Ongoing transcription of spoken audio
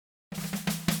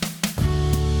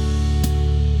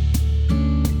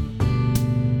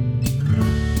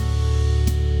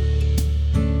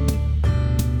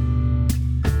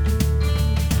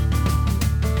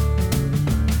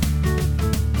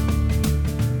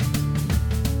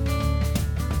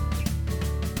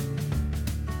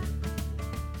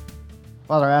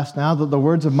Father, I ask now that the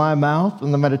words of my mouth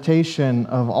and the meditation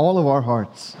of all of our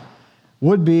hearts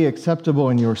would be acceptable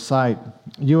in your sight.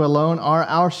 You alone are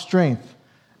our strength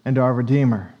and our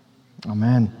Redeemer.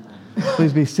 Amen.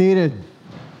 Please be seated.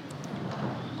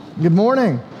 Good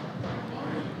morning.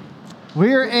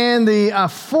 We are in the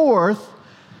fourth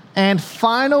and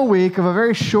final week of a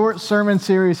very short sermon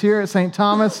series here at St.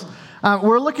 Thomas.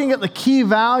 We're looking at the key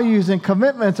values and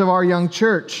commitments of our young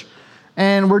church.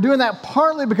 And we're doing that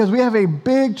partly because we have a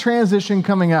big transition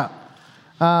coming up.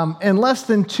 In less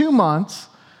than 2 months,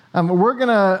 we're going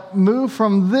to move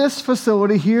from this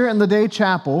facility here in the Day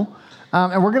Chapel,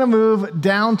 and we're going to move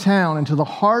downtown into the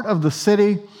heart of the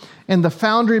city in the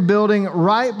Foundry building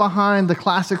right behind the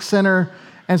Classic Center.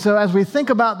 And so as we think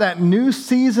about that new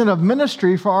season of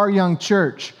ministry for our young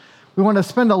church, we want to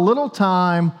spend a little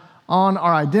time on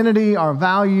our identity, our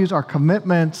values, our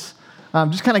commitments,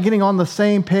 just kind of getting on the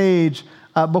same page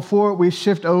before we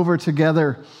shift over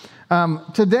together.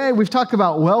 Today, we've talked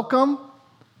about welcome,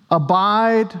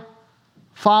 abide,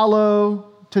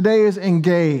 follow. Today is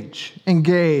engage.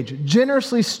 Engage.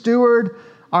 Generously steward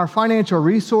our financial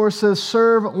resources,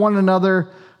 serve one another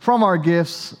from our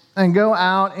gifts, and go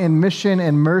out in mission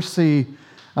and mercy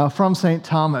from St.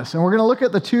 Thomas. And we're going to look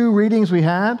at the two readings we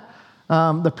had.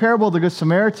 The parable of the Good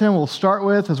Samaritan we'll start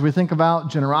with as we think about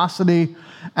generosity.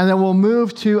 And then we'll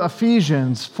move to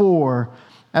Ephesians 4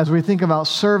 as we think about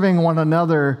serving one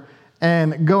another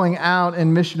and going out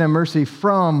in mission and mercy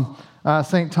from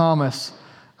St. Thomas.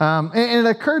 And it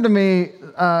occurred to me,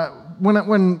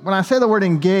 when I say the word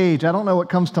engage, I don't know what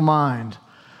comes to mind.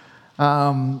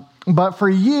 But for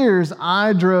years,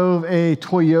 I drove a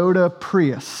Toyota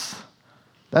Prius.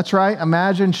 That's right.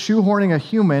 Imagine shoehorning a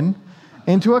human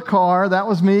into a car. That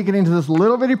was me getting into this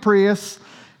little bitty Prius,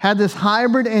 had this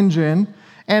hybrid engine.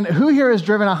 And who here has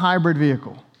driven a hybrid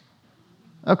vehicle?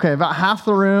 Okay, about half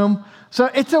the room. So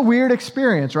it's a weird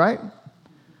experience, right?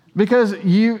 Because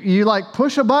you like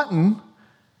push a button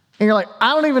and you're like,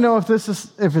 I don't even know if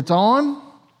it's on.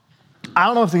 I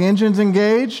don't know if the engine's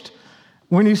engaged.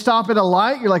 When you stop at a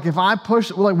light, you're like, if I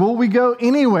push, will we go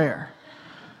anywhere?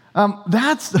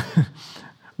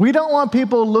 We don't want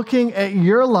people looking at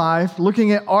your life,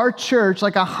 looking at our church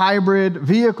like a hybrid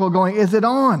vehicle going, is it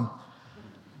on?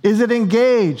 Is it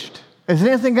engaged? Is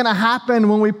anything going to happen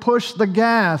when we push the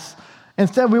gas?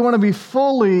 Instead, we want to be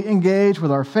fully engaged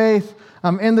with our faith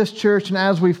in this church and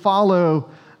as we follow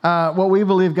what we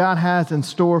believe God has in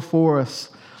store for us.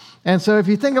 And so if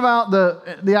you think about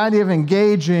the idea of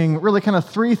engaging, really kind of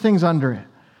three things under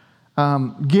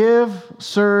it. Give,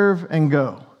 serve, and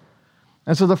go.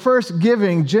 And so the first,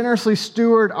 giving, generously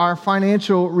steward our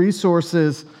financial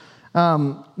resources.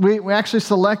 We actually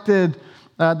selected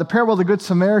the parable of the Good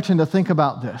Samaritan to think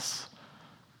about this,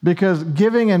 because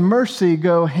giving and mercy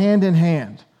go hand in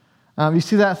hand. You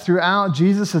see that throughout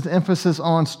Jesus' emphasis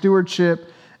on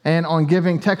stewardship and on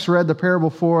giving. Tex read the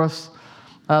parable for us,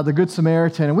 the Good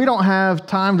Samaritan. And we don't have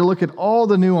time to look at all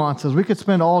the nuances. We could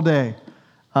spend all day.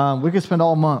 We could spend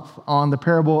all month on the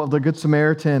parable of the Good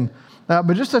Samaritan.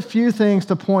 But just a few things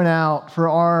to point out for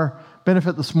our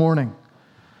benefit this morning.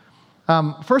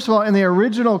 First of all, in the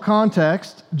original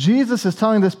context, Jesus is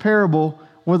telling this parable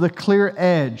with a clear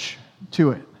edge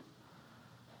to it.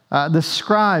 The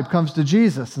scribe comes to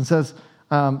Jesus and says,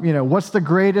 what's the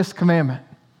greatest commandment?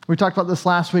 We talked about this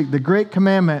last week, the great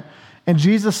commandment. And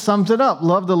Jesus sums it up.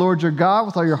 Love the Lord your God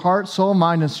with all your heart, soul,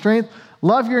 mind, and strength.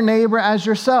 Love your neighbor as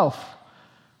yourself.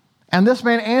 And this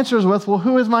man answers with, well,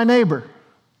 who is my neighbor?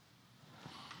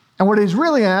 And what he's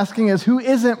really asking is, who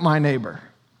isn't my neighbor?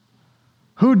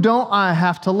 Who don't I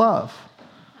have to love?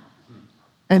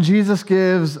 And Jesus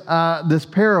gives this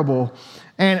parable.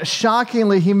 And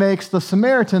shockingly, he makes the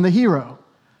Samaritan the hero,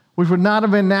 which would not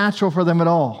have been natural for them at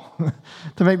all,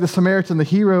 to make the Samaritan the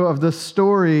hero of this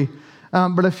story.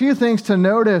 But a few things to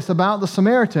notice about the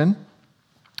Samaritan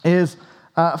is,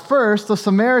 first, the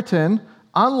Samaritan,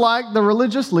 unlike the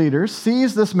religious leaders,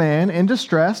 sees this man in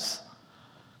distress,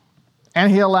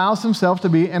 and he allows himself to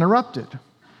be interrupted.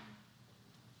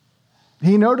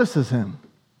 He notices him.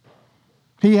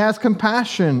 He has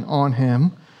compassion on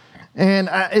him. And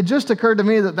it just occurred to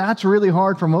me that that's really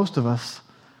hard for most of us,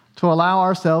 to allow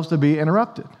ourselves to be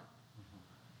interrupted,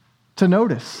 to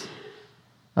notice.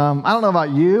 I don't know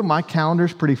about you, my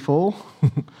calendar's pretty full.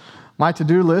 My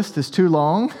to-do list is too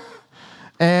long.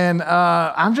 And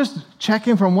I'm just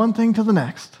checking from one thing to the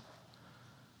next.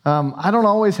 I don't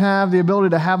always have the ability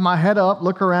to have my head up,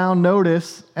 look around,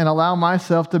 notice, and allow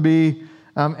myself to be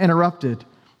interrupted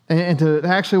and to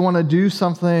actually want to do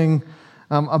something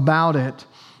about it.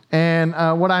 And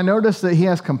what I noticed that he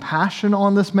has compassion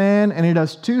on this man, and he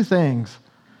does two things.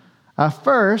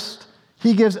 First,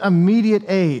 He gives immediate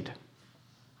aid.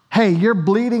 Hey, you're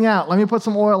bleeding out. Let me put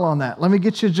some oil on that. Let me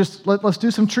get you let's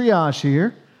do some triage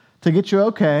here to get you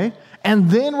okay. And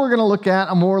then we're going to look at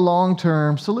a more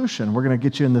long-term solution. We're going to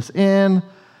get you in this inn.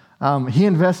 He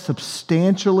invests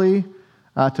substantially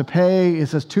to pay. It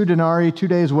says 2 denarii, 2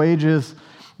 days' wages.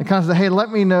 And kind of says, hey,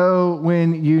 let me know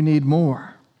when you need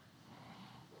more.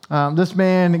 This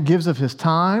man gives of his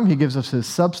time. He gives of his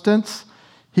substance.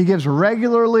 He gives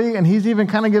regularly, and he's even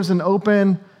kind of gives an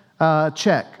open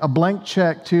check, a blank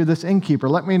check to this innkeeper.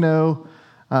 Let me know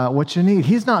what you need.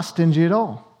 He's not stingy at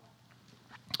all.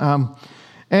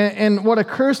 And what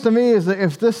occurs to me is that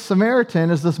if this Samaritan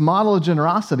is this model of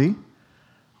generosity,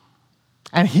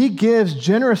 and he gives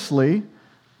generously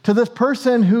to this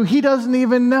person who he doesn't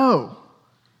even know,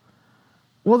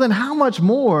 well, then how much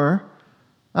more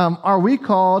are we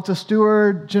called to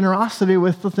steward generosity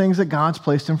with the things that God's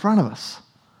placed in front of us,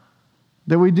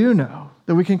 that we do know,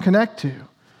 that we can connect to?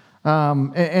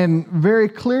 And very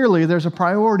clearly, there's a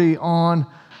priority on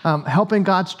helping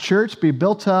God's church be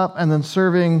built up and then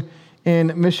serving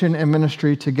in mission and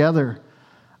ministry together.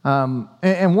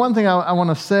 And one thing I want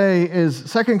to say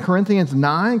is 2 Corinthians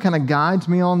 9 kind of guides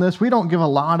me on this. We don't give a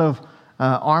lot of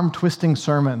arm-twisting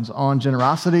sermons on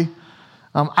generosity.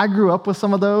 I grew up with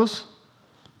some of those.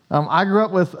 I grew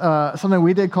up with something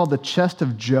we did called the Chest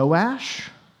of Joash.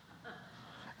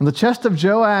 And the Chest of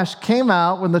Joash came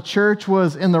out when the church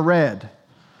was in the red.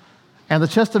 And the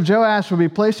Chest of Joash would be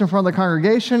placed in front of the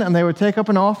congregation, and they would take up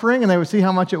an offering, and they would see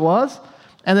how much it was,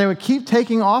 and they would keep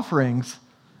taking offerings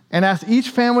and ask each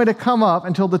family to come up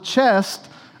until the chest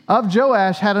of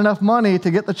Joash had enough money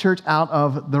to get the church out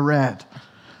of the red.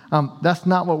 That's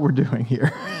not what we're doing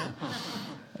here.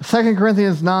 2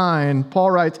 Corinthians 9, Paul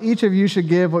writes, each of you should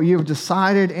give what you have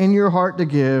decided in your heart to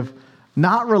give,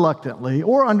 not reluctantly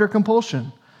or under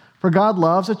compulsion. For God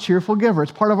loves a cheerful giver.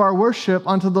 It's part of our worship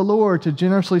unto the Lord to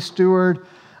generously steward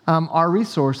our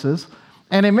resources.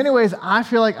 And in many ways, I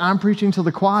feel like I'm preaching to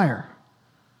the choir.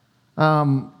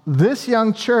 This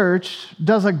young church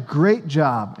does a great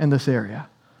job in this area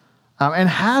and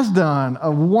has done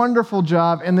a wonderful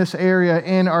job in this area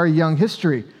in our young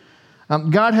history.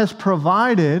 God has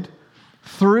provided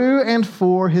through and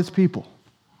for his people.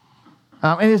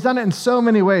 And he's done it in so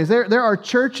many ways. There are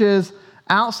churches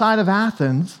outside of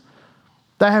Athens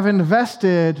that have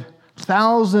invested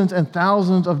thousands and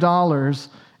thousands of dollars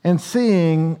in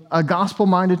seeing a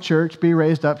gospel-minded church be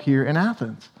raised up here in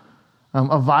Athens.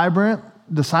 A vibrant,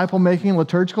 disciple-making,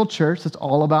 liturgical church that's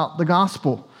all about the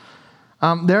gospel.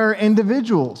 There are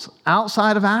individuals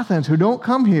outside of Athens who don't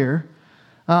come here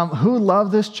who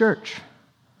love this church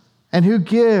and who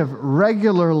give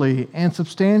regularly and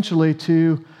substantially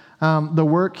to the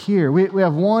work here. We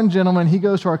have one gentleman, he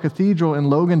goes to our cathedral in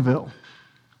Loganville,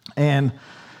 and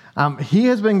he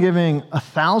has been giving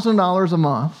 $1,000 a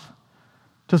month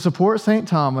to support St.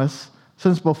 Thomas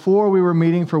since before we were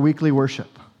meeting for weekly worship.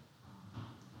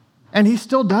 And he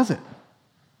still does it.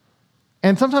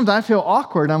 And sometimes I feel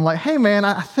awkward. I'm like, hey, man,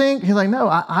 I think, he's like, no,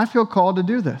 I feel called to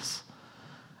do this.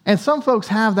 And some folks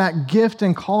have that gift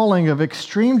and calling of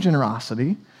extreme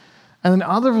generosity, and then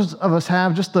others of us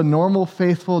have just the normal,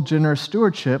 faithful, generous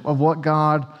stewardship of what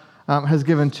God has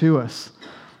given to us.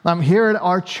 Here at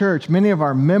our church, many of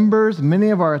our members,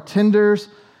 many of our attenders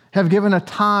have given a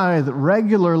tithe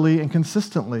regularly and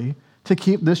consistently to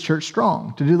keep this church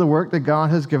strong, to do the work that God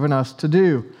has given us to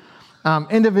do.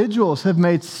 Individuals have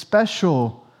made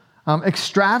special,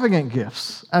 extravagant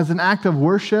gifts as an act of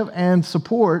worship and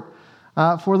support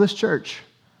for this church.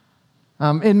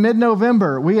 In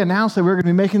mid-November, we announced that we were going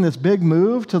to be making this big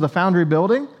move to the Foundry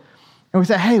building. And we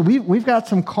said, hey, we've got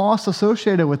some costs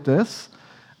associated with this.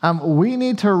 We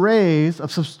need to raise a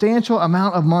substantial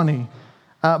amount of money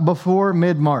before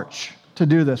mid-March to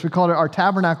do this. We called it our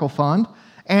Tabernacle Fund.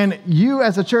 And you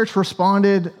as a church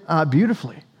responded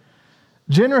beautifully,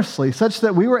 generously, such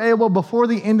that we were able before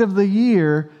the end of the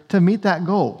year to meet that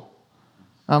goal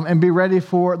and be ready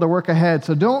for the work ahead.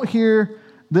 So don't hear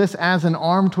this as an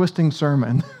arm-twisting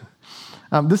sermon.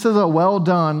 This is a well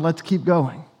done, let's keep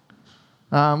going.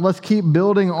 Let's keep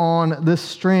building on this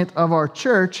strength of our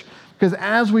church, because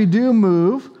as we do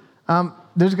move,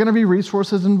 there's going to be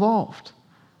resources involved.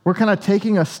 We're kind of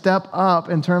taking a step up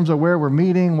in terms of where we're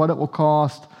meeting, what it will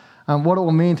cost, what it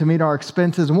will mean to meet our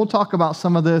expenses. And we'll talk about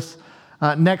some of this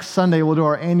next Sunday. We'll do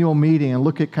our annual meeting and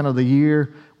look at kind of the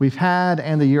year we've had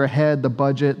and the year ahead, the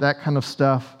budget, that kind of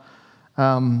stuff.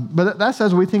 But that's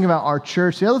as we think about our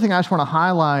church. The other thing I just want to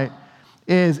highlight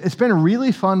is it's been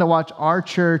really fun to watch our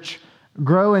church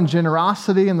grow in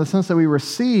generosity in the sense that we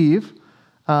receive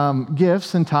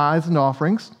gifts and tithes and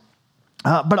offerings.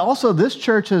 But also this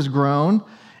church has grown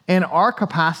in our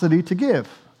capacity to give.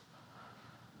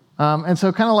 And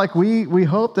so kind of like we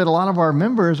hope that a lot of our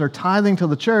members are tithing to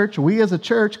the church, we as a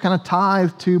church kind of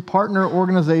tithe to partner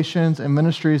organizations and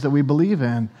ministries that we believe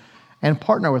in and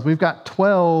partner with. We've got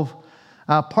 12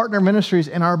 partner ministries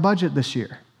in our budget this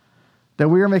year that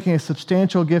we are making a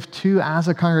substantial gift to as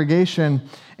a congregation.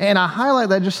 And I highlight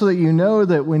that just so that you know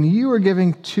that when you are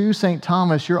giving to St.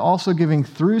 Thomas, you're also giving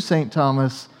through St.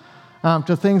 Thomas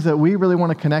to things that we really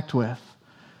want to connect with.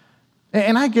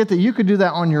 And I get that you could do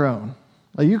that on your own.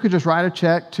 Like you could just write a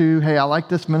check to, hey, I like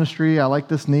this ministry, I like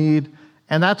this need,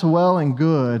 and that's well and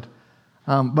good.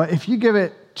 But if you give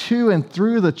it to and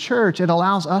through the church, it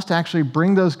allows us to actually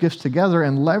bring those gifts together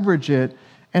and leverage it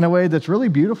in a way that's really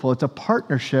beautiful. It's a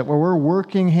partnership where we're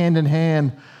working hand in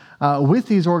hand with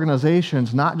these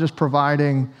organizations, not just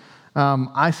providing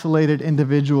isolated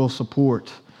individual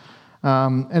support.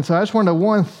 And so I just wanted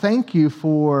to, thank you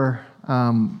for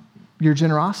your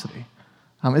generosity.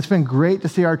 It's been great to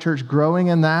see our church growing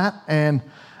in that, and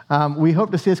we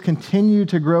hope to see us continue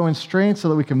to grow in strength so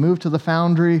that we can move to the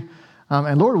Foundry.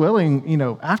 And Lord willing,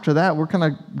 after that, we're kind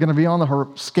of going to be on the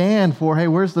scan for, hey,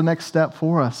 where's the next step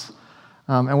for us?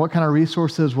 And what kind of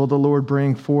resources will the Lord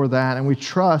bring for that? And we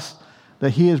trust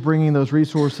that He is bringing those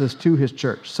resources to His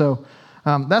church. So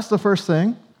that's the first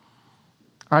thing.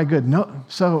 All right, good. No,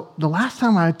 so the last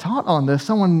time I taught on this,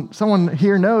 someone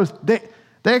here knows,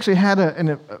 they actually had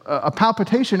a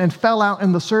palpitation and fell out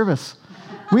in the service.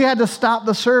 We had to stop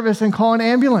the service and call an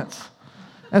ambulance.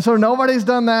 And so nobody's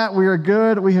done that. We are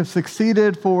good. We have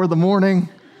succeeded for the morning.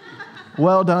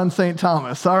 Well done, St.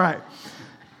 Thomas. All right.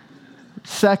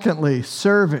 Secondly,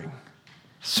 serving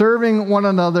one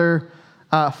another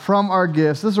from our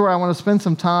gifts. This is where I want to spend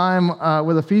some time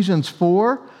with Ephesians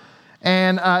 4.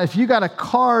 And if you got a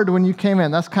card when you came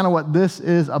in, that's kind of what this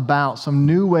is about, some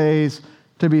new ways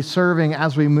to be serving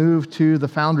as we move to the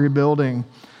Foundry building.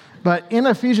 But in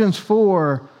Ephesians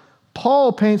 4,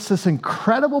 Paul paints this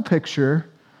incredible picture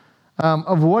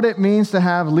of what it means to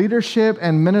have leadership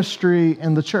and ministry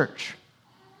in the church.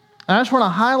 And I just want to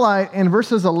highlight in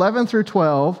verses 11 through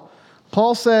 12,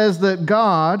 Paul says that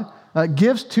God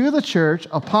gives to the church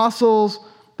apostles,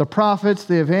 the prophets,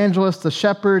 the evangelists, the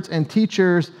shepherds, and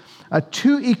teachers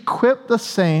to equip the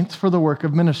saints for the work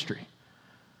of ministry.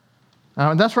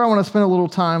 And that's where I want to spend a little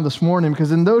time this morning,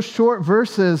 because in those short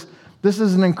verses, this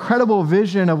is an incredible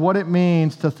vision of what it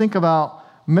means to think about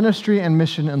ministry and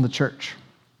mission in the church.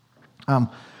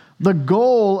 The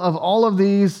goal of all of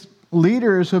these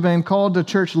leaders who have been called to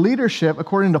church leadership,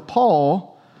 according to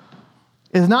Paul,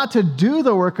 is not to do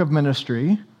the work of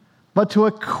ministry, but to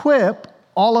equip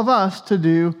all of us to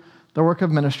do the work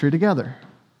of ministry together.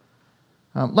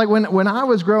 Like when I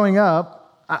was growing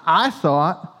up, I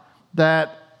thought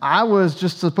that I was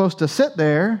just supposed to sit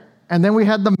there, and then we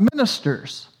had the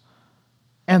ministers,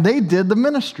 and they did the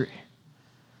ministry.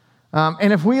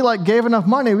 And if we gave enough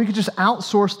money, we could just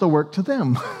outsource the work to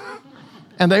them,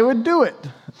 and they would do it.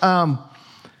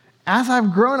 As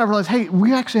I've grown, I've realized, hey,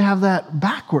 we actually have that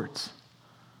backwards.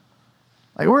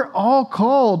 We're all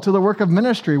called to the work of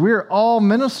ministry. We are all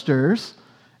ministers,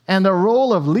 and the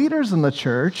role of leaders in the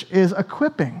church is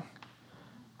equipping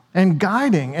and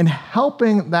guiding and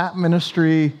helping that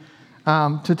ministry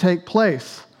to take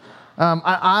place.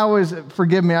 I always,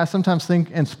 forgive me, I sometimes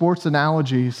think in sports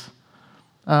analogies,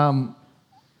 but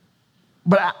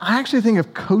I actually think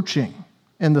of coaching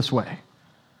in this way.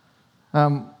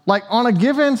 Like on a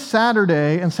given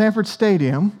Saturday in Sanford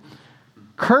Stadium,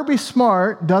 Kirby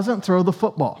Smart doesn't throw the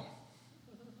football.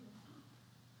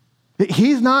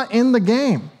 He's not in the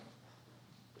game.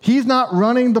 He's not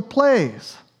running the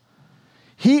plays.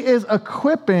 He is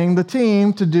equipping the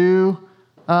team to do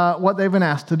what they've been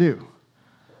asked to do.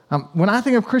 When I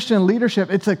think of Christian leadership,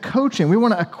 it's a coaching. We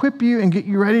want to equip you and get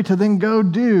you ready to then go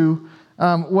do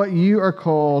what you are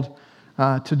called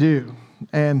to do.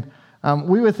 And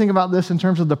we would think about this in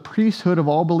terms of the priesthood of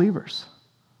all believers.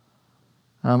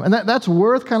 And that's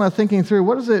worth kind of thinking through.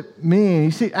 What does it mean?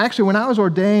 You see, actually, when I was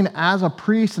ordained as a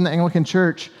priest in the Anglican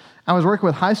Church, I was working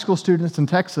with high school students in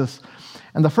Texas.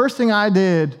 And the first thing I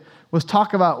did was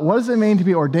talk about what does it mean to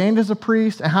be ordained as a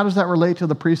priest, and how does that relate to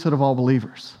the priesthood of all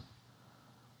believers?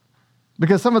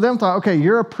 Because some of them thought, okay,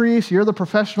 you're a priest, you're the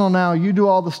professional now, you do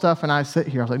all the stuff, and I sit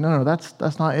here. I was like, no,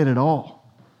 that's not it at all.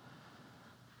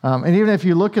 And even if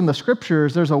you look in the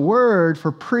scriptures, there's a word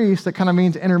for priest that kind of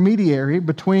means intermediary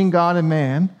between God and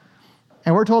man.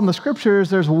 And we're told in the scriptures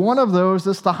there's one of those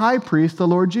that's the high priest, the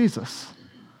Lord Jesus.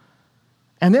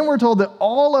 And then we're told that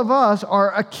all of us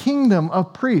are a kingdom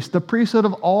of priests, the priesthood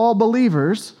of all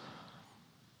believers.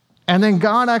 And then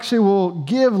God actually will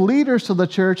give leaders to the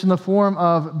church in the form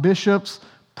of bishops,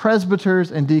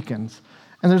 presbyters, and deacons.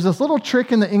 And there's this little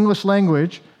trick in the English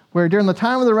language where during the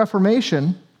time of the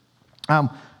Reformation, the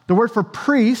word for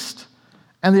priest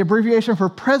and the abbreviation for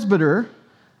presbyter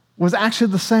was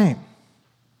actually the same,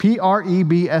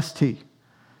 P-R-E-B-S-T.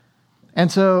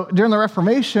 And so during the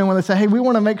Reformation, when they said, hey, we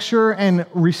want to make sure and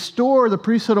restore the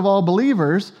priesthood of all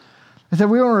believers, they said,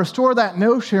 we want to restore that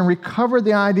notion, recover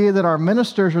the idea that our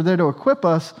ministers are there to equip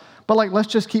us, but let's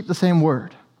just keep the same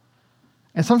word.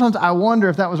 And sometimes I wonder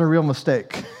if that was a real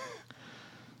mistake.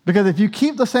 Because if you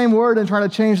keep the same word and try to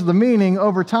change the meaning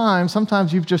over time,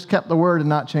 sometimes you've just kept the word and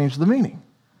not changed the meaning.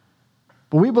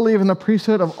 But we believe in the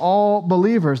priesthood of all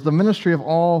believers, the ministry of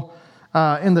all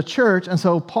in the church. And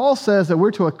so Paul says that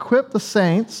we're to equip the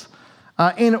saints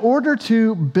in order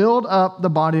to build up the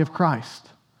body of Christ.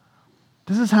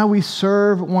 This is how we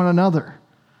serve one another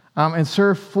and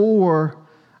serve for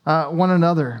one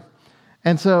another.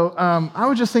 And so I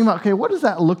was just thinking about, okay, what does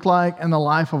that look like in the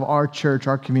life of our church,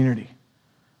 our community?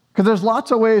 Because there's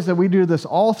lots of ways that we do this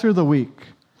all through the week.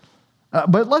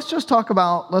 But let's just talk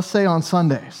about, let's say, on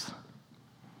Sundays.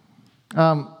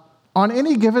 On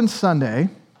any given Sunday,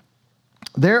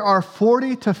 there are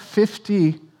 40 to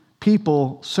 50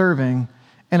 people serving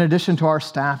in addition to our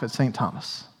staff at St.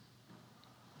 Thomas.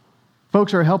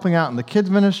 Folks are helping out in the kids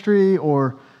ministry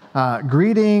or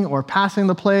greeting or passing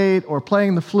the plate or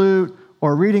playing the flute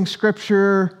or reading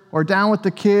scripture or down with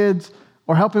the kids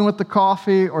or helping with the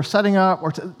coffee or setting up.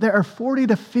 There are 40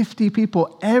 to 50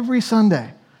 people every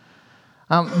Sunday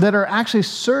that are actually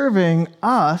serving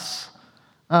us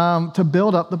to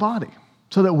build up the body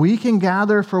so that we can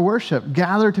gather for worship,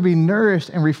 gather to be nourished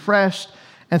and refreshed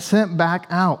and sent back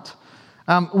out.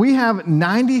 We have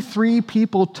 93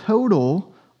 people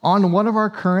total on one of our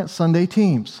current Sunday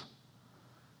teams.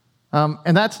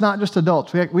 And that's not just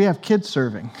adults. We have kids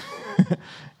serving,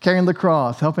 carrying the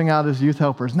cross, helping out as youth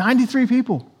helpers. 93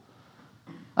 people.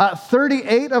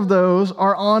 38 of those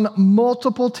are on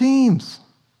multiple teams.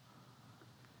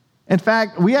 In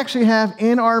fact, we actually have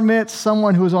in our midst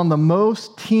someone who is on the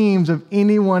most teams of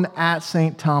anyone at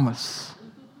St. Thomas.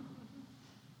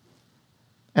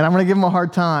 And I'm going to give him a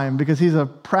hard time because he's a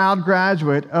proud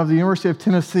graduate of the University of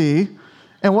Tennessee.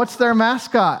 And what's their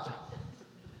mascot?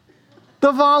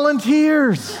 The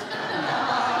Volunteers.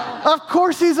 Of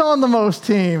course he's on the most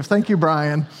teams. Thank you,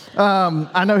 Brian.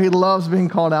 I know he loves being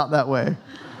called out that way.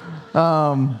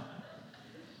 I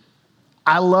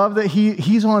love that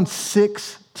he's on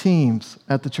 6 teams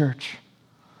at the church.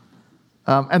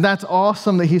 And that's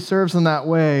awesome that he serves in that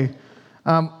way.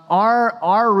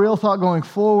 Our real thought going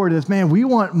forward is, man, we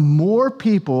want more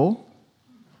people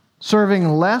serving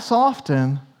less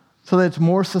often so that it's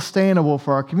more sustainable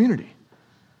for our community.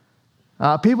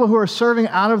 People who are serving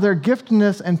out of their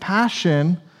giftedness and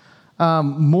passion,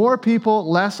 more people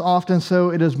less often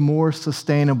so it is more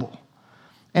sustainable.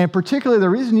 And particularly the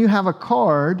reason you have a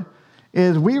card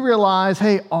is we realize,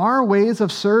 hey, our ways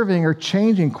of serving are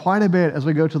changing quite a bit as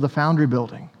we go to the Foundry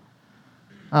building.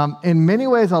 In many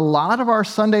ways, a lot of our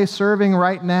Sunday serving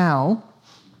right now,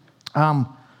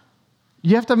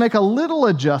 you have to make a little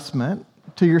adjustment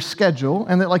to your schedule,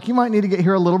 and that you might need to get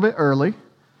here a little bit early,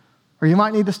 or you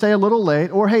might need to stay a little late,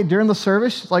 or hey, during the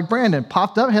service, like Brandon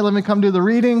popped up, hey, let me come do the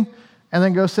reading, and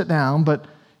then go sit down. But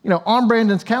on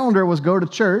Brandon's calendar was go to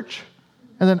church,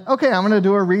 and then, okay, I'm going to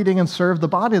do a reading and serve the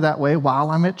body that way while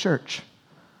I'm at church.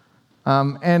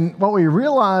 And what we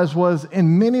realized was,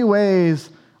 in many ways,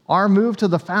 our move to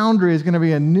the Foundry is going to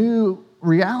be a new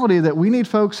reality that we need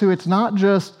folks who it's not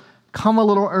just come a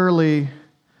little early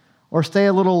or stay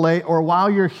a little late, or while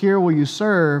you're here, will you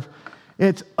serve?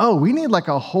 It's, we need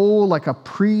a whole, a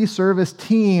pre-service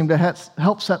team to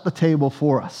help set the table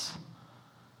for us.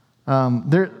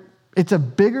 It's a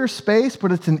bigger space,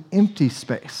 but it's an empty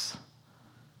space.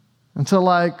 And so,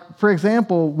 for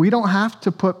example, we don't have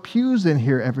to put pews in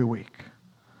here every week.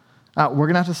 We're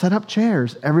going to have to set up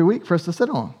chairs every week for us to sit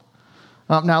on.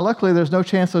 Now, luckily, there's no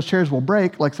chance those chairs will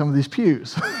break like some of these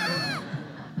pews.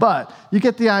 But you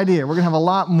get the idea. We're going to have a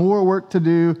lot more work to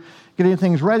do getting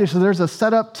things ready. So there's a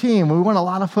setup team. We want a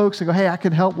lot of folks to go, hey, I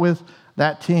could help with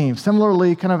that team.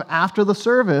 Similarly, kind of after the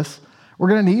service, we're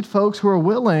going to need folks who are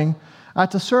willing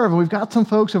to serve. And we've got some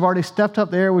folks who have already stepped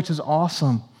up there, which is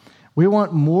awesome. We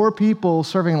want more people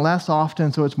serving less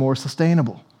often so it's more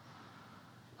sustainable.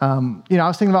 I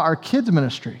was thinking about our kids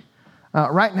ministry.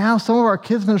 Right now, some of our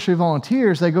kids ministry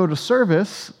volunteers, they go to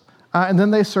service and then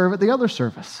they serve at the other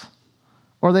service.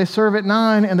 Or they serve at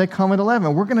 9 and they come at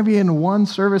 11. We're going to be in one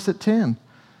service at 10.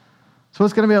 So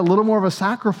it's going to be a little more of a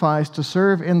sacrifice to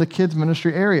serve in the kids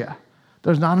ministry area.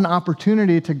 There's not an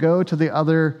opportunity to go to the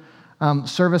other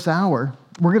service hour.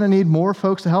 We're going to need more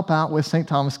folks to help out with St.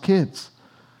 Thomas Kids.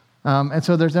 And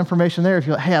so there's information there if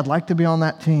you're like, hey, I'd like to be on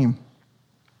that team.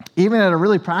 Even at a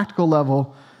really practical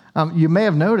level, you may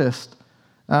have noticed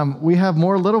we have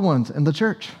more little ones in the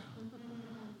church.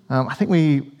 I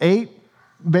think 8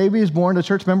 babies born to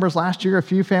church members last year, a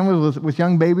few families with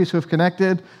young babies who have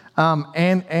connected,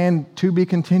 and to be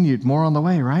continued, more on the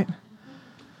way, right?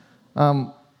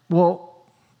 Well,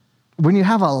 when you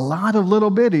have a lot of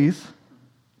little bitties,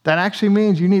 that actually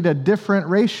means you need a different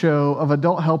ratio of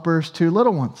adult helpers to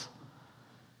little ones.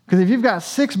 Because if you've got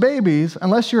 6 babies,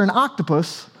 unless you're an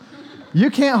octopus,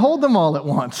 you can't hold them all at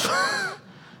once.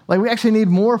 Like, we actually need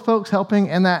more folks helping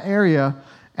in that area.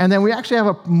 And then we actually have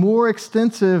a more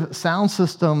extensive sound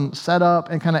system set up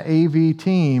and kind of AV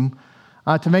team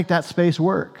to make that space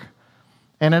work.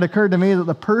 And it occurred to me that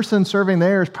the person serving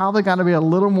there is probably got to be a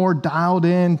little more dialed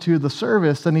into the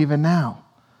service than even now.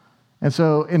 And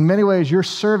so in many ways, you're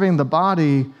serving the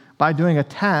body by doing a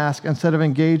task instead of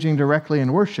engaging directly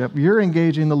in worship. You're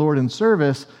engaging the Lord in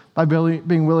service by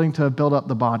being willing to build up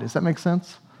the body. Does that make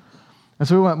sense? And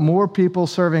so we want more people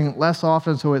serving less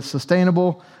often so it's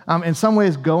sustainable. In some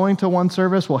ways, going to one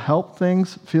service will help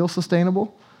things feel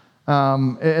sustainable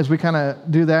as we kind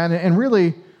of do that. And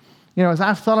really, as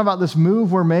I've thought about this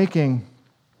move we're making,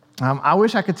 I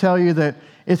wish I could tell you that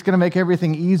it's going to make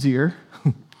everything easier.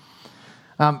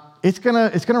 It's going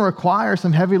to require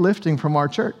some heavy lifting from our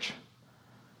church.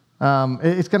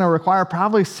 It's going to require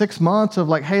probably 6 months of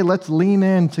like, hey, let's lean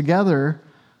in together.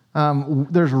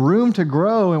 There's room to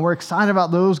grow, and we're excited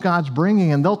about those God's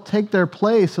bringing, and they'll take their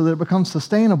place so that it becomes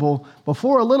sustainable. But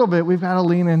for a little bit, we've got to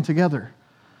lean in together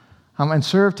and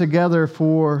serve together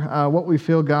for what we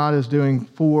feel God is doing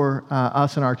for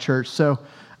us in our church. So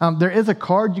there is a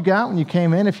card you got when you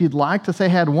came in. If you'd like to say,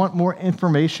 hey, I'd want more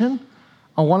information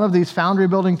on one of these Foundry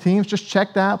Building teams, just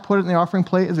check that, put it in the offering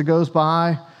plate as it goes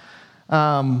by.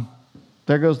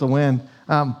 There goes the wind.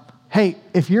 Hey,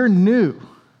 if you're new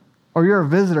or you're a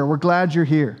visitor, we're glad you're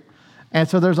here. And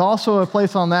so there's also a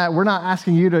place on that. We're not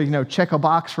asking you to, check a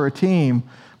box for a team,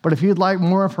 but if you'd like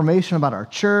more information about our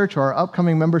church or our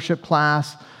upcoming membership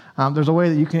class, there's a way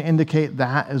that you can indicate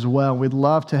that as well. We'd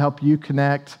love to help you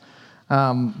connect.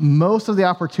 Most of the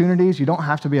opportunities, you don't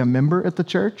have to be a member at the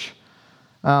church.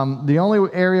 The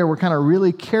only area we're kind of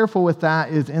really careful with that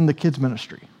is in the kids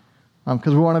ministry,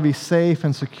 because we want to be safe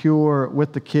and secure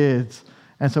with the kids.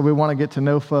 And so we want to get to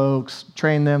know folks,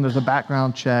 train them. There's a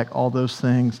background check, all those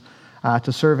things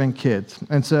to serving kids.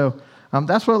 And so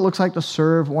that's what it looks like to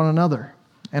serve one another.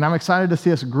 And I'm excited to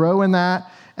see us grow in that.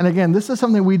 And again, this is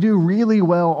something we do really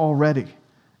well already,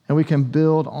 and we can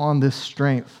build on this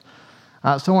strength.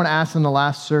 Someone asked in the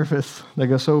last service, they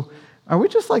go, so are we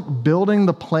just like building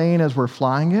the plane as we're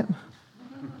flying it?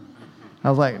 I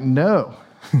was like, no.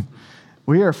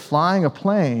 We are flying a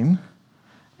plane,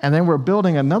 and then we're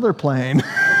building another plane.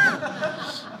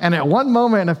 And at one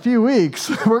moment in a few weeks,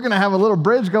 we're going to have a little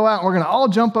bridge go out, and we're going to all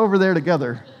jump over there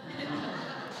together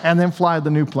and then fly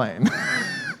the new plane.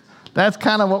 That's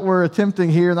kind of what we're attempting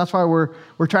here. And that's why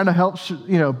we're trying to help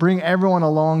bring everyone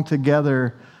along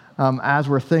together as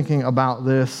we're thinking about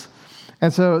this.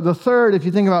 And so the third, if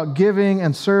you think about giving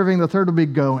and serving, the third will be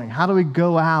going. How do we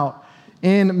go out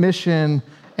in mission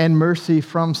and mercy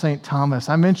from St. Thomas?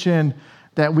 I mentioned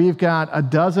that we've got a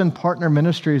dozen partner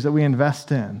ministries that we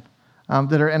invest in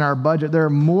that are in our budget. There are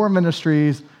more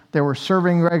ministries that we're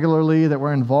serving regularly, that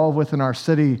we're involved with in our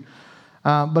city.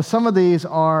 But some of these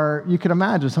are, you can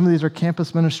imagine, some of these are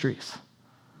campus ministries.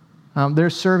 They're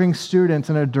serving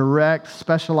students in a direct,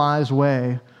 specialized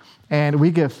way. And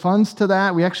we give funds to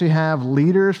that. We actually have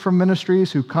leaders from ministries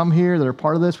who come here that are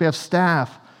part of this. We have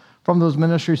staff from those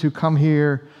ministries who come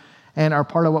here and are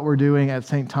part of what we're doing at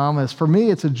St. Thomas. For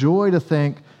me, it's a joy to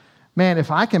think, man,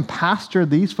 if I can pastor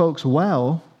these folks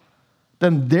well,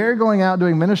 then they're going out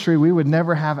doing ministry we would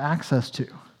never have access to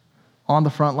on the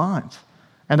front lines.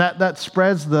 And that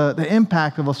spreads the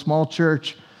impact of a small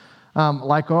church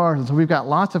like ours. And so we've got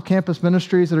lots of campus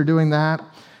ministries that are doing that.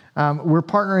 We're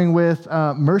partnering with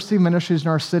Mercy Ministries in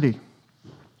our city,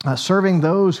 serving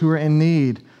those who are in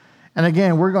need. And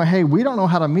again, we're going, hey, we don't know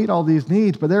how to meet all these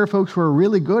needs, but there are folks who are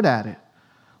really good at it.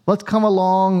 Let's come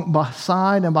along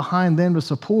beside and behind them to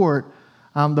support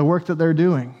the work that they're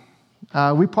doing.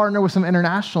 We partner with some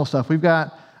international stuff. We've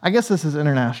got, I guess this is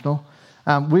international.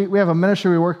 We have a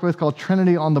ministry we work with called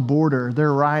Trinity on the Border.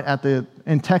 They're right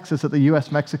in Texas at the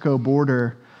U.S.-Mexico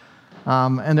border.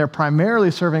 And they're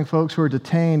primarily serving folks who are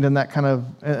detained in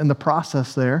the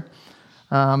process there,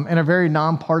 in a very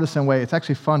nonpartisan way. It's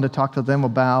actually fun to talk to them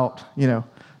about,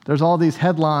 there's all these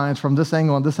headlines from this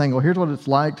angle and this angle. Here's what it's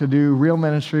like to do real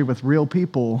ministry with real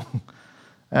people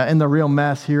in the real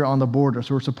mess here on the border.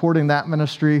 So we're supporting that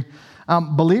ministry.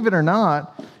 Believe it or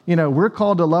not, we're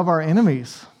called to love our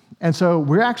enemies. And so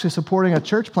we're actually supporting a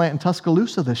church plant in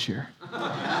Tuscaloosa this year.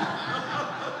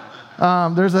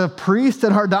 There's a priest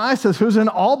in our diocese who's an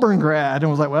Auburn grad and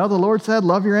was like, well, the Lord said,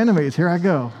 love your enemies. Here I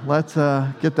go. Let's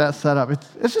get that set up.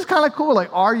 It's just kind of cool. Like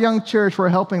our young church, we're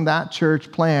helping that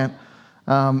church plant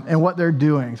and what they're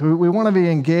doing. So we want to be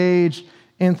engaged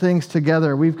in things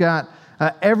together. We've got,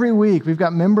 every week, we've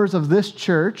got members of this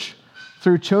church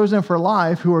through Chosen for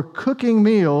Life who are cooking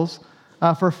meals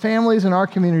for families in our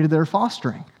community that are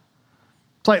fostering.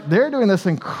 It's like they're doing this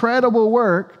incredible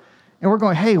work. And we're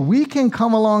going, hey, we can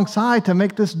come alongside to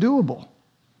make this doable,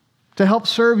 to help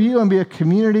serve you and be a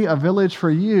community, a village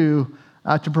for you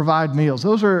to provide meals.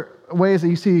 Those are ways that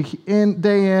you see in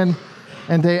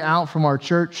and day out from our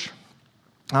church,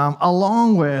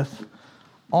 along with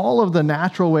all of the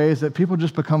natural ways that people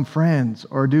just become friends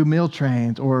or do meal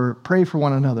trains or pray for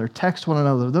one another, text one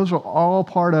another. Those are all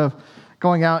part of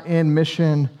going out in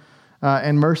mission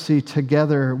and mercy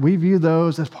together. We view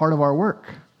those as part of our work.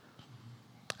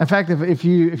 In fact, if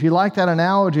you like that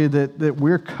analogy that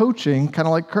we're coaching, kind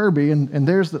of like Kirby, and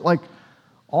there's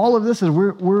all of this is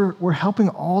we're helping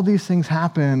all these things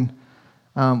happen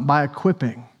by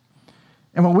equipping.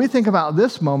 And when we think about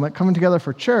this moment coming together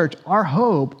for church, our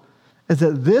hope is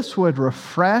that this would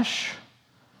refresh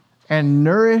and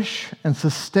nourish and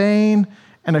sustain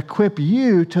and equip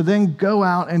you to then go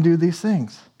out and do these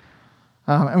things.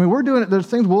 We're doing it. There's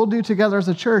things we'll do together as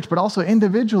a church, but also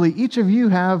individually, each of you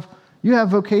have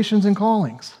vocations and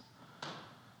callings,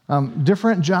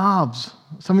 different jobs.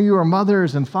 Some of you are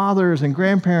mothers and fathers and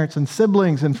grandparents and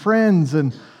siblings and friends,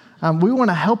 and we want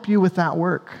to help you with that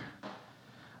work.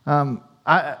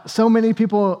 So many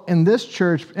people in this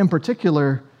church in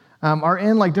particular are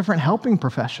in different helping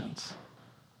professions.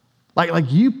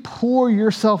 Like you pour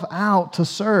yourself out to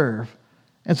serve.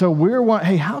 And so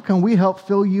hey, how can we help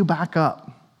fill you back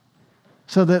up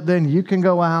so that then you can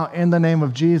go out in the name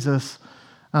of Jesus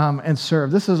and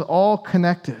serve? This is all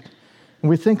connected. When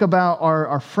we think about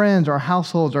our friends, our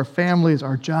households, our families,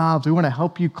 our jobs, we want to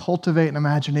help you cultivate an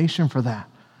imagination for that.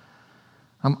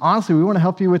 Honestly, we want to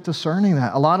help you with discerning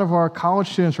that. A lot of our college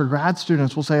students or grad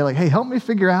students will say, hey, help me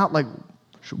figure out,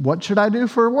 what should I do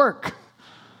for work?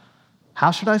 How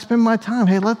should I spend my time?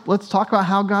 Hey, let's talk about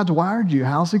how God's wired you.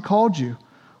 How's He called you?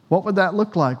 What would that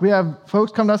look like? We have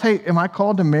folks come to us, hey, am I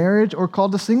called to marriage or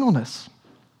called to singleness?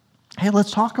 Hey,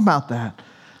 let's talk about that.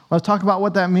 Let's talk about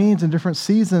what that means in different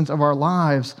seasons of our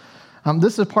lives.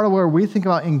 This is part of where we think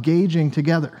about engaging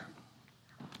together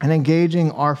and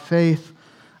engaging our faith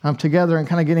together and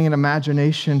kind of getting an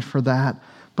imagination for that.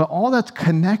 But all that's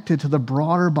connected to the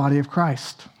broader body of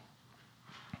Christ.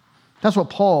 That's what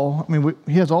Paul,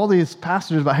 he has all these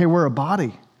passages about, hey, we're a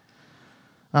body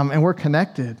and we're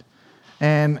connected.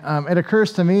 And it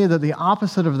occurs to me that the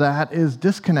opposite of that is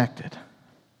disconnected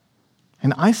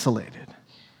and isolated.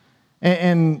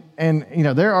 And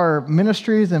there are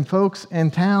ministries and folks in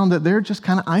town that they're just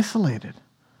kind of isolated.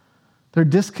 They're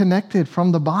disconnected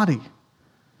from the body.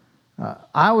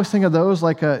 I always think of those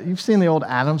you've seen the old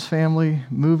Addams Family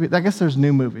movie. I guess there's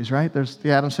new movies, right? There's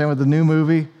the Addams Family, the new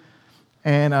movie,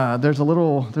 and there's a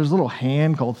little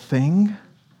hand called Thing.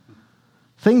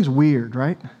 Thing's weird,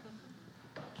 right?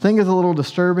 Thing is a little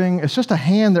disturbing. It's just a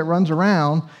hand that runs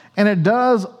around, and it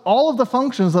does all of the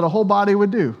functions that a whole body would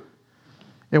do.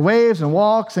 It waves and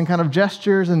walks and kind of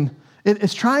gestures, and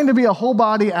it's trying to be a whole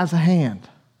body as a hand.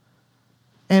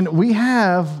 And we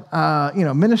have,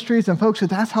 ministries and folks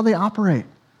that's how they operate.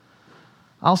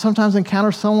 I'll sometimes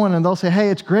encounter someone and they'll say, hey,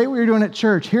 it's great what you're doing at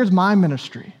church. Here's my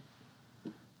ministry.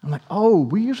 I'm like, oh,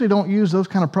 we usually don't use those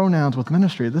kind of pronouns with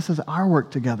ministry. This is our work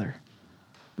together.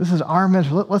 This is our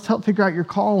ministry. Let's help figure out your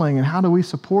calling and how do we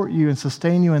support you and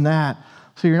sustain you in that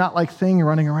so you're not like Thing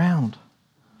running around.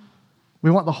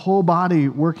 We want the whole body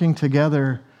working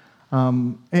together.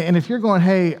 And if you're going,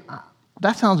 hey,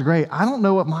 that sounds great. I don't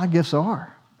know what my gifts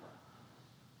are.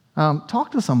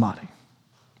 Talk to somebody.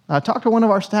 Talk to one of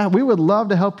our staff. We would love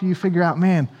to help you figure out,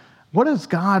 man, what has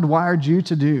God wired you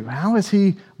to do? How has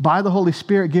He, by the Holy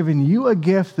Spirit, given you a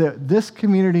gift that this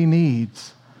community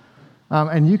needs?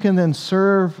 And you can then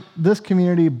serve this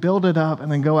community, build it up,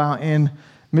 and then go out in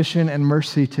mission and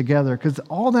mercy together. Because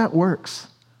all that works.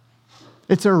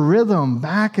 It's a rhythm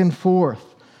back and forth.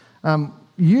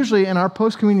 Usually in our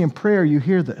post-communion prayer, you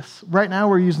hear this. Right now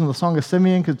we're using the Song of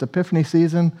Simeon because it's Epiphany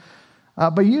season.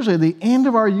 But usually at the end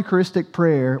of our Eucharistic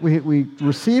prayer, we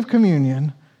receive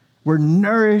communion, we're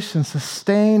nourished and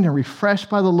sustained and refreshed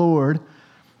by the Lord,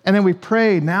 and then we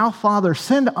pray, now, Father,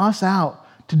 send us out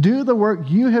to do the work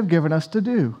you have given us to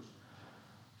do,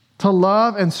 to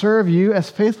love and serve you as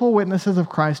faithful witnesses of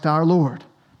Christ our Lord.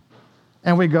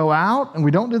 And we go out, and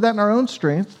we don't do that in our own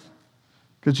strength,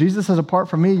 because Jesus says, apart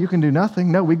from me, you can do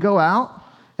nothing. No, we go out,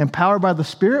 empowered by the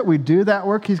Spirit. We do that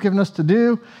work he's given us to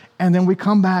do, and then we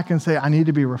come back and say, I need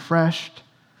to be refreshed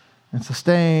and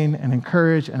sustained and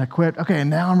encouraged and equipped. Okay, and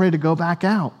now I'm ready to go back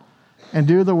out and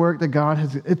do the work that God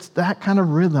has. It's that kind of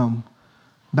rhythm,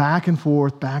 back and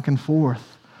forth, back and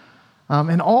forth.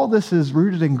 And all this is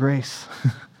rooted in grace.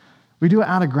 We do it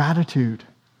out of gratitude.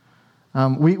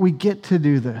 We get to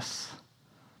do this.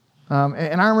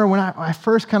 And I remember when I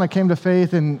first kind of came to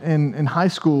faith in high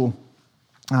school,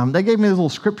 they gave me these little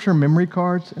scripture memory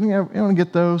cards. You want to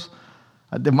get those?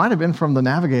 They might have been from the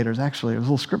Navigators, actually. It was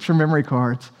little scripture memory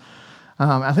cards.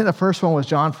 I think the first one was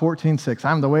John 14:6.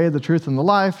 I'm the way, the truth, and the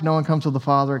life. No one comes to the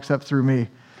Father except through me.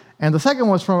 And the second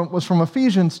was from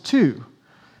Ephesians 2.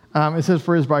 It says,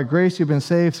 for it is by grace you've been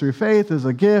saved through faith as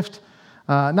a gift,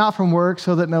 not from works,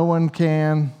 so that no one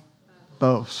can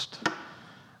boast.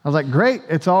 I was like, great,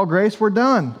 it's all grace, we're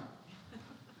done.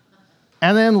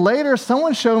 And then later,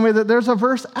 someone showed me that there's a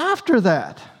verse after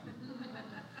that.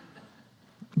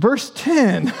 Verse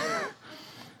 10,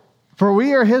 for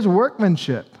we are his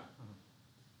workmanship,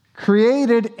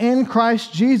 created in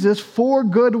Christ Jesus for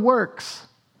good works,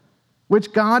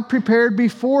 which God prepared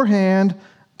beforehand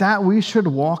that we should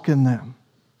walk in them.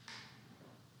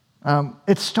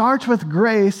 It starts with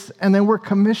grace, and then we're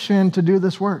commissioned to do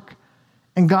this work.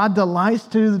 And God delights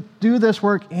to do this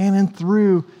work in and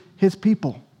through his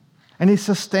people. And he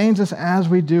sustains us as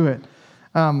we do it.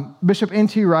 Bishop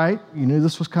N.T. Wright, you knew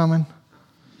this was coming.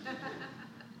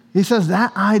 He says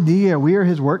that idea, we are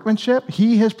his workmanship,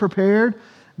 he has prepared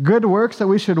good works that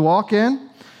we should walk in.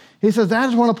 He says that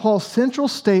is one of Paul's central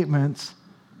statements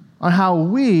on how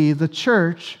we, the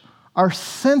church, are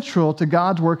central to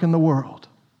God's work in the world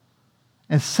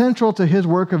and central to his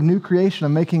work of new creation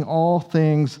of making all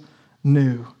things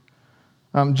new.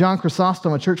 John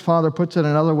Chrysostom, a church father, puts it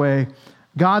another way.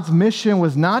 God's mission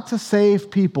was not to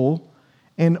save people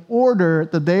in order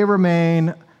that they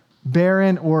remain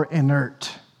barren or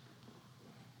inert.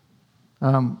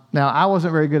 Now, I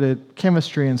wasn't very good at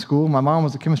chemistry in school. My mom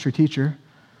was a chemistry teacher.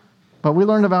 But we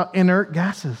learned about inert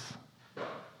gases.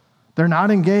 They're not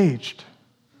engaged.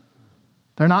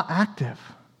 They're not active.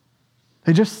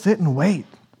 They just sit and wait.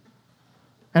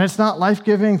 And it's not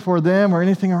life-giving for them or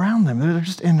anything around them. They're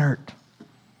just inert.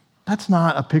 That's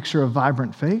not a picture of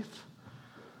vibrant faith.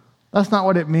 That's not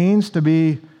what it means to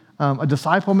be a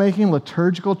disciple-making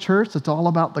liturgical church that's all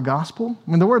about the gospel.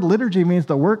 I mean, the word liturgy means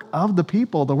the work of the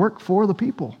people, the work for the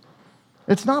people.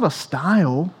 It's not a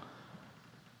style.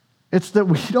 It's that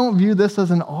we don't view this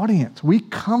as an audience. We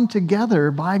come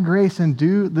together by grace and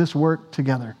do this work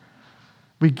together.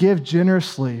 We give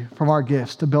generously from our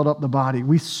gifts to build up the body.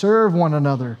 We serve one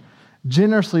another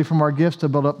generously from our gifts to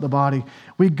build up the body.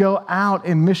 We go out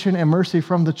in mission and mercy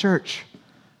from the church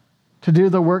to do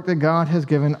the work that God has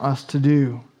given us to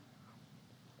do.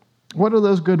 What are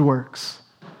those good works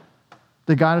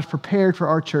that God has prepared for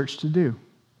our church to do?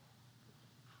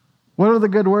 What are the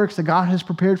good works that God has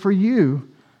prepared for you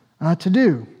to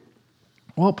do?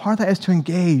 Well, part of that is to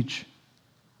engage,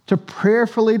 to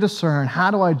prayerfully discern,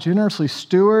 how do I generously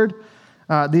steward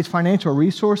these financial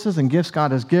resources and gifts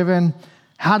God has given?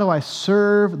 How do I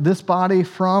serve this body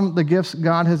from the gifts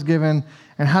God has given?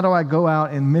 And how do I go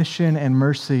out in mission and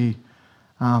mercy,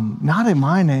 not in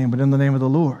my name, but in the name of the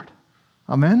Lord?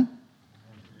 Amen?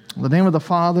 In the name of the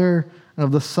Father, and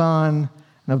of the Son,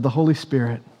 and of the Holy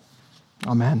Spirit.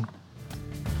 Amen.